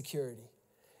insecurity.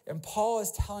 And Paul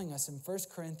is telling us in 1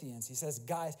 Corinthians, he says,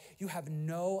 guys, you have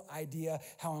no idea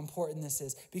how important this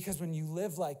is, because when you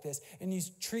live like this and you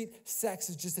treat sex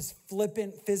as just this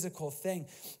flippant physical thing,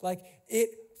 like it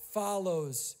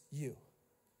follows you.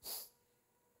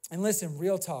 And listen,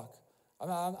 real talk.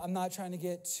 I'm not trying to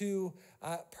get too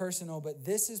personal, but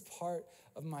this is part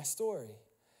of my story.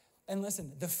 And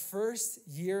listen, the first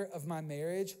year of my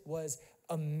marriage was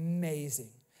amazing.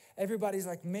 Everybody's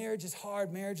like, marriage is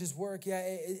hard, marriage is work. Yeah,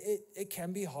 it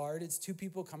can be hard. It's two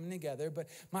people coming together. But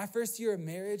my first year of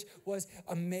marriage was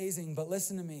amazing. But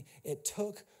listen to me, it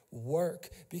took work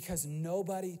because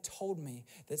nobody told me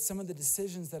that some of the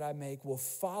decisions that I make will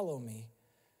follow me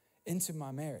into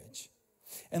my marriage.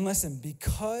 And listen,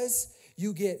 because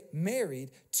you get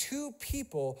married, two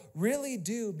people really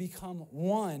do become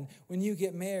one when you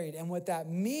get married. And what that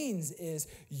means is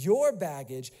your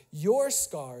baggage, your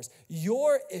scars,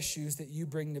 your issues that you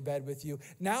bring to bed with you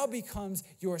now becomes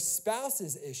your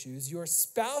spouse's issues, your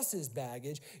spouse's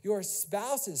baggage, your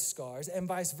spouse's scars, and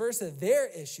vice versa. Their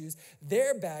issues,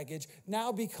 their baggage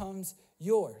now becomes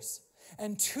yours.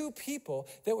 And two people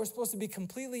that were supposed to be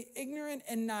completely ignorant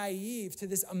and naive to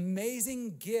this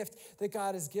amazing gift that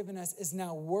God has given us is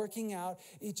now working out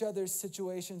each other's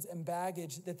situations and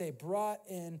baggage that they brought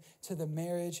in to the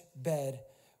marriage bed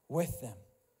with them.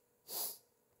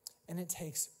 And it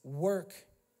takes work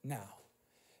now.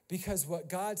 Because what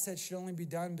God said should only be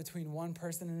done between one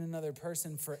person and another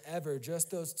person forever,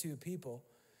 just those two people.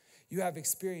 You have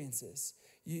experiences.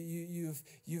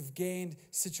 You've gained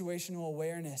situational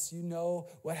awareness. You know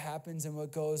what happens and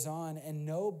what goes on. And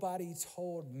nobody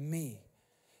told me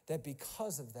that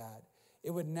because of that,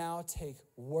 it would now take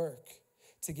work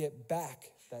to get back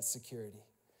that security.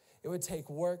 It would take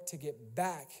work to get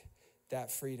back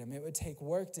that freedom. It would take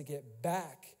work to get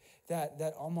back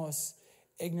that almost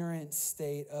ignorant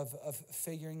state of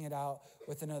figuring it out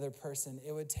with another person.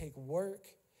 It would take work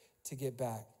to get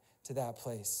back to that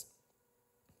place.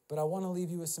 But I want to leave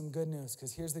you with some good news,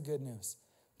 because here's the good news.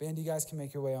 Band, you guys can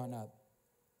make your way on up.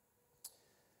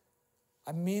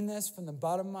 I mean this from the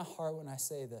bottom of my heart when I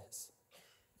say this.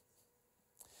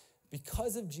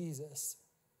 Because of Jesus,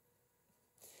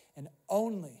 and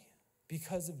only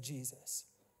because of Jesus,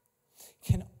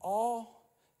 can all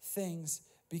things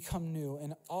become new,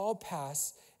 and all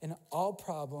past, and all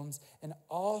problems, and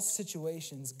all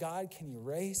situations God can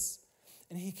erase.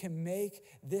 And he can make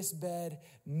this bed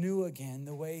new again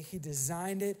the way he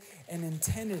designed it and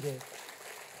intended it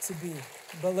to be.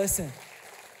 But listen,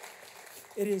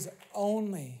 it is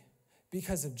only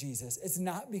because of Jesus. It's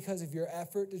not because of your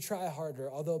effort to try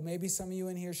harder, although maybe some of you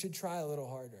in here should try a little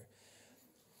harder.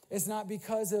 It's not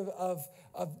because of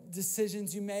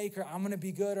decisions you make, or I'm going to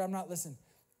be good or I'm not. Listen,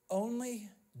 only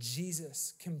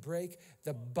Jesus can break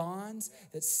the bonds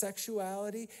that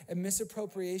sexuality and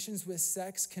misappropriations with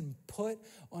sex can put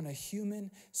on a human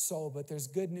soul. But there's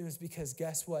good news, because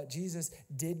guess what? Jesus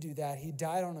did do that. He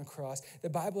died on a cross. The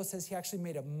Bible says he actually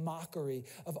made a mockery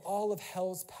of all of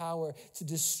hell's power to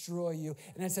destroy you.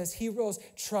 And it says he rose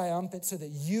triumphant so that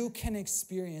you can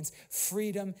experience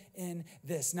freedom in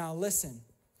this. Now listen,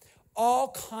 all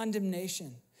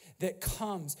condemnation that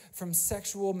comes from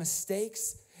sexual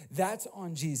mistakes, that's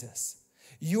on Jesus.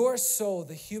 Your soul,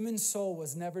 the human soul,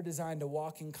 was never designed to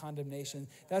walk in condemnation.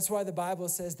 That's why the Bible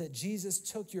says that Jesus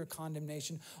took your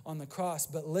condemnation on the cross.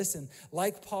 But listen,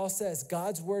 like Paul says,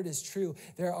 God's word is true.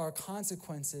 There are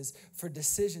consequences for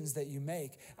decisions that you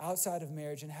make outside of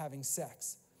marriage and having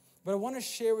sex. But I want to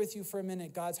share with you for a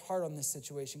minute God's heart on this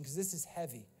situation, because this is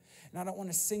heavy. And I don't want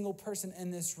a single person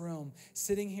in this room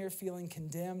sitting here feeling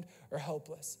condemned or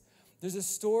hopeless. There's a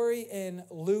story in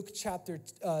Luke chapter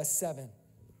 7.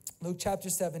 Luke chapter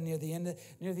 7, near the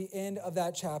end of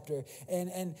that chapter.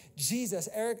 And Jesus,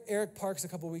 Eric Parks a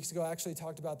couple of weeks ago actually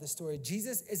talked about this story.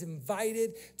 Jesus is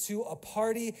invited to a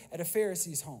party at a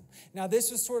Pharisee's home. Now,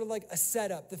 this was sort of like a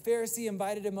setup. The Pharisee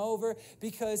invited him over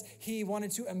because he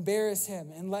wanted to embarrass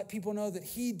him and let people know that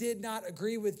he did not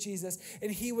agree with Jesus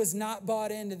and he was not bought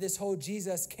into this whole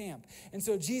Jesus camp. And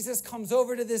so Jesus comes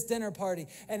over to this dinner party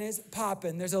and it's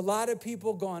popping. There's a lot of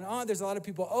people going on. There's a lot of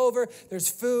people over. There's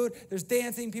food. There's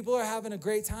dancing. People are having a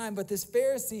great time, but this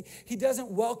Pharisee, he doesn't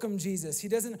welcome Jesus. He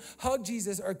doesn't hug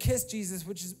Jesus or kiss Jesus,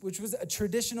 which was a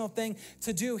traditional thing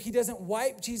to do. He doesn't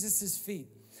wipe Jesus's feet.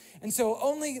 And so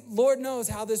only Lord knows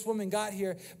how this woman got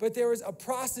here, but there was a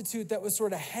prostitute that was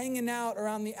sort of hanging out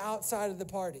around the outside of the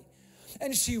party.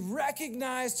 And she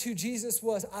recognized who Jesus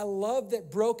was. I love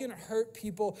that broken, hurt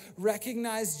people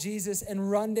recognize Jesus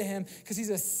and run to him because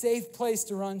he's a safe place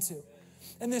to run to.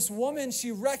 And this woman,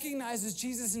 she recognizes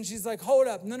Jesus and she's like, hold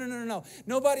up, no.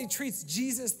 Nobody treats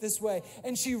Jesus this way.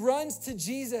 And she runs to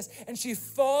Jesus and she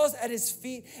falls at his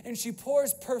feet and she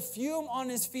pours perfume on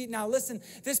his feet. Now listen,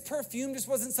 this perfume just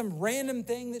wasn't some random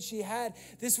thing that she had.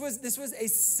 This was a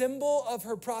symbol of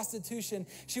her prostitution.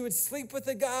 She would sleep with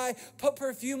a guy, put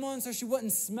perfume on so she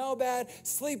wouldn't smell bad,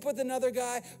 sleep with another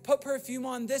guy, put perfume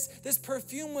on. This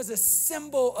perfume was a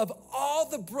symbol of all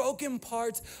the broken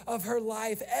parts of her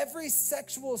life. Every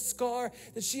sexual scar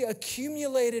that she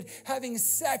accumulated having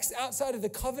sex outside of the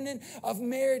covenant of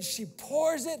marriage, she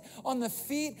pours it on the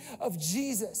feet of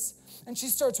Jesus. and she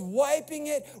starts wiping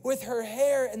it with her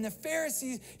hair. And the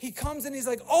Pharisee, he comes and he's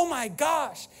like, oh my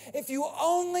gosh, if you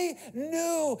only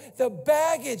knew the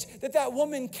baggage that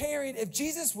woman carried. If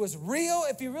Jesus was real,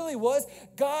 if he really was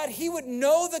God, he would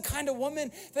know the kind of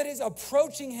woman that is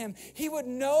approaching him. He would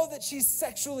know that she's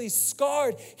sexually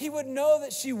scarred. He would know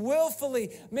that she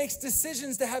willfully makes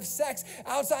decisions to have sex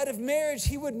outside of marriage.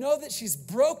 He would know that she's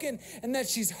broken and that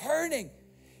she's hurting.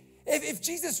 If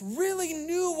Jesus really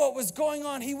knew what was going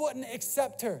on, he wouldn't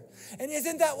accept her. And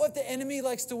isn't that what the enemy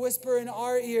likes to whisper in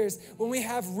our ears when we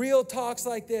have real talks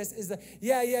like this? Is that,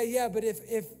 yeah, but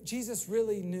if Jesus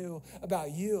really knew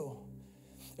about you,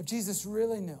 if Jesus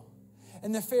really knew.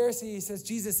 And the Pharisee says,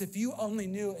 Jesus, if you only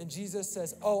knew. And Jesus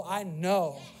says, oh, I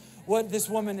know what this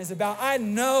woman is about. I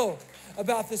know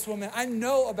about this woman. I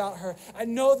know about her. I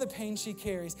know the pain she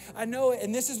carries. I know it.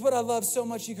 And this is what I love so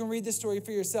much. You can read the story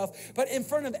for yourself. But in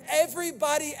front of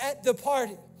everybody at the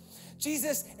party,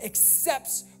 Jesus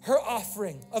accepts her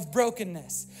offering of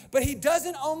brokenness. But he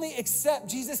doesn't only accept,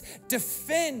 Jesus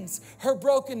defends her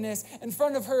brokenness in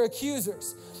front of her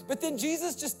accusers. But then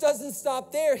Jesus just doesn't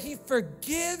stop there. He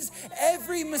forgives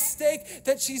every mistake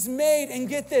that she's made. And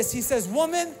get this, he says,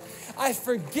 woman, I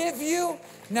forgive you.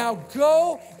 Now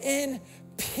go in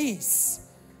peace.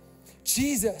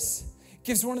 Jesus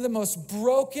gives one of the most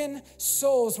broken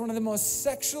souls, one of the most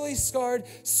sexually scarred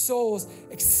souls,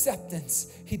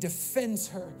 acceptance. He defends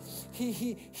her.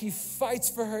 He fights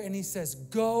for her, and he says,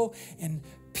 go in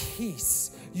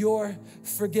peace. You're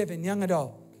forgiven. Young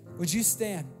adult, would you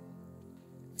stand?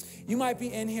 You might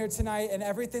be in here tonight, and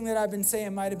everything that I've been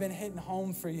saying might have been hitting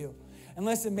home for you. And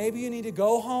listen, maybe you need to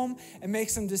go home and make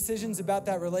some decisions about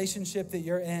that relationship that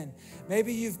you're in.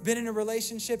 Maybe you've been in a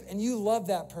relationship and you love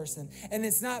that person. And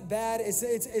it's not bad.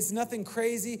 It's nothing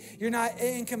crazy. You're not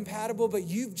incompatible, but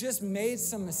you've just made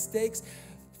some mistakes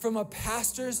from a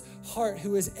pastor's heart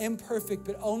who is imperfect,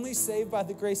 but only saved by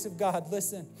the grace of God.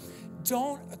 Listen,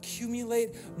 don't accumulate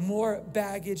more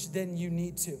baggage than you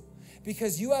need to.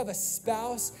 Because you have a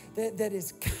spouse that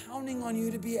is counting on you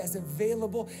to be as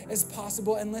available as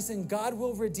possible. And listen, God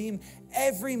will redeem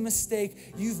every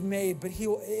mistake you've made, but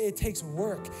it takes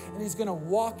work, and he's gonna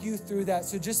walk you through that.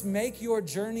 So just make your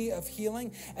journey of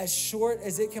healing as short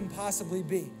as it can possibly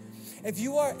be. If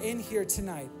you are in here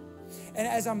tonight, and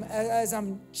as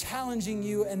I'm challenging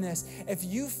you in this, if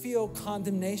you feel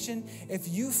condemnation, if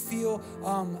you feel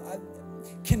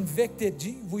convicted,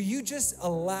 will you just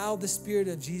allow the Spirit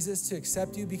of Jesus to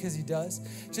accept you, because he does?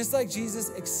 Just like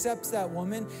Jesus accepts that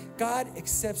woman, God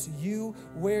accepts you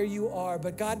where you are.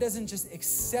 But God doesn't just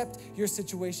accept your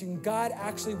situation. God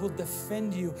actually will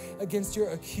defend you against your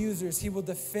accusers. He will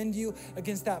defend you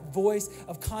against that voice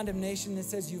of condemnation that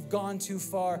says you've gone too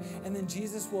far. And then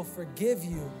Jesus will forgive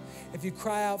you if you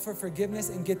cry out for forgiveness.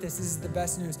 And get this is the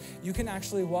best news. You can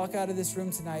actually walk out of this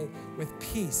room tonight with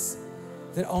peace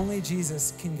that only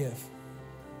Jesus can give.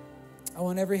 I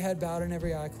want every head bowed and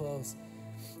every eye closed.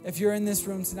 If you're in this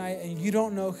room tonight and you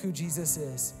don't know who Jesus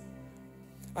is,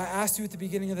 I asked you at the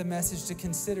beginning of the message to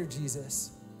consider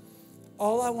Jesus.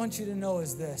 All I want you to know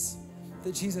is this,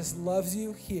 that Jesus loves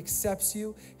you, he accepts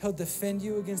you, he'll defend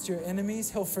you against your enemies,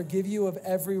 he'll forgive you of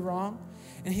every wrong,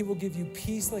 and he will give you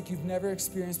peace like you've never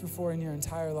experienced before in your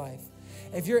entire life.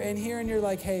 If you're in here and you're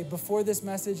like, hey, before this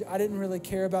message, I didn't really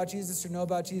care about Jesus or know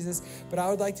about Jesus, but I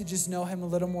would like to just know him a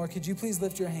little more, could you please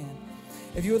lift your hand?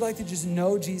 If you would like to just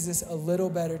know Jesus a little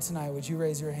better tonight, would you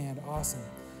raise your hand? Awesome.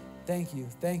 Thank you,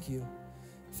 thank you,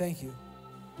 thank you.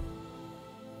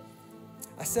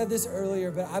 I said this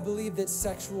earlier, but I believe that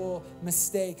sexual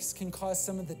mistakes can cause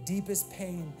some of the deepest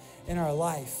pain in our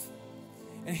life.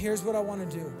 And here's what I want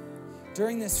to do.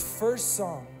 During this first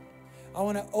song, I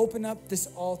want to open up this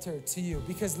altar to you,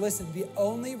 because listen, the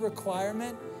only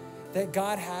requirement that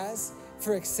God has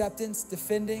for acceptance,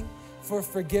 defending, for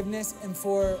forgiveness, and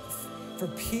for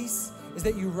peace is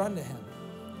that you run to him.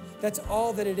 That's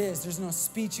all that it is. There's no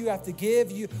speech you have to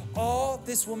give. All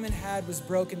this woman had was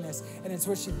brokenness, and it's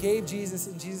what she gave Jesus,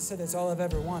 and Jesus said, that's all I've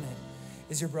ever wanted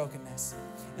is your brokenness.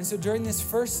 And so during this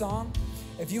first song,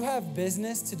 if you have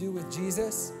business to do with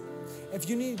Jesus, if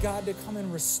you need God to come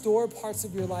and restore parts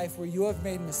of your life where you have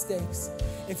made mistakes,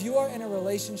 if you are in a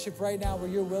relationship right now where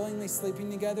you're willingly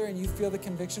sleeping together and you feel the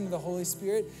conviction of the Holy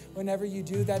Spirit, whenever you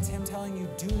do, that's him telling you,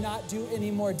 do not do any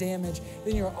more damage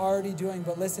than you're already doing.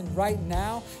 But listen, right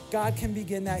now, God can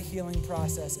begin that healing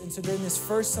process. And so during this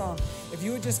first song, if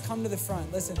you would just come to the front,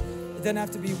 listen, it doesn't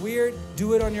have to be weird,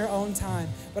 do it on your own time.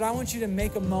 But I want you to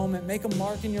make a moment, make a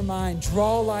mark in your mind,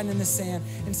 draw a line in the sand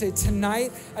and say,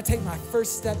 tonight, I take my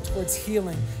first step towards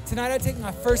healing. Tonight, I take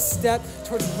my first step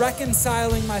towards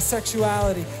reconciling my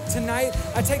sexuality. Tonight,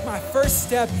 I take my first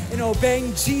step in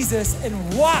obeying Jesus and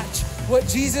watch what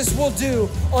Jesus will do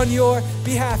on your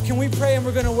behalf. Can we pray and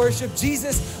we're going to worship?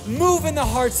 Jesus, move in the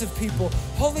hearts of people.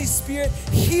 Holy Spirit,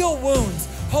 heal wounds.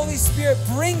 Holy Spirit,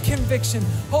 bring conviction.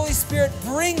 Holy Spirit,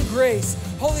 bring grace.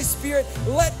 Holy Spirit,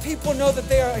 let people know that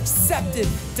they are accepted,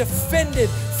 defended,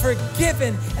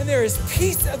 forgiven, and there is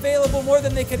peace available more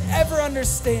than they could ever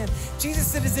understand.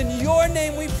 Jesus, it is in your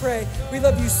name we pray. We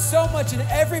love you so much, and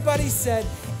everybody said,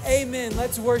 amen.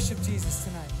 Let's worship Jesus tonight.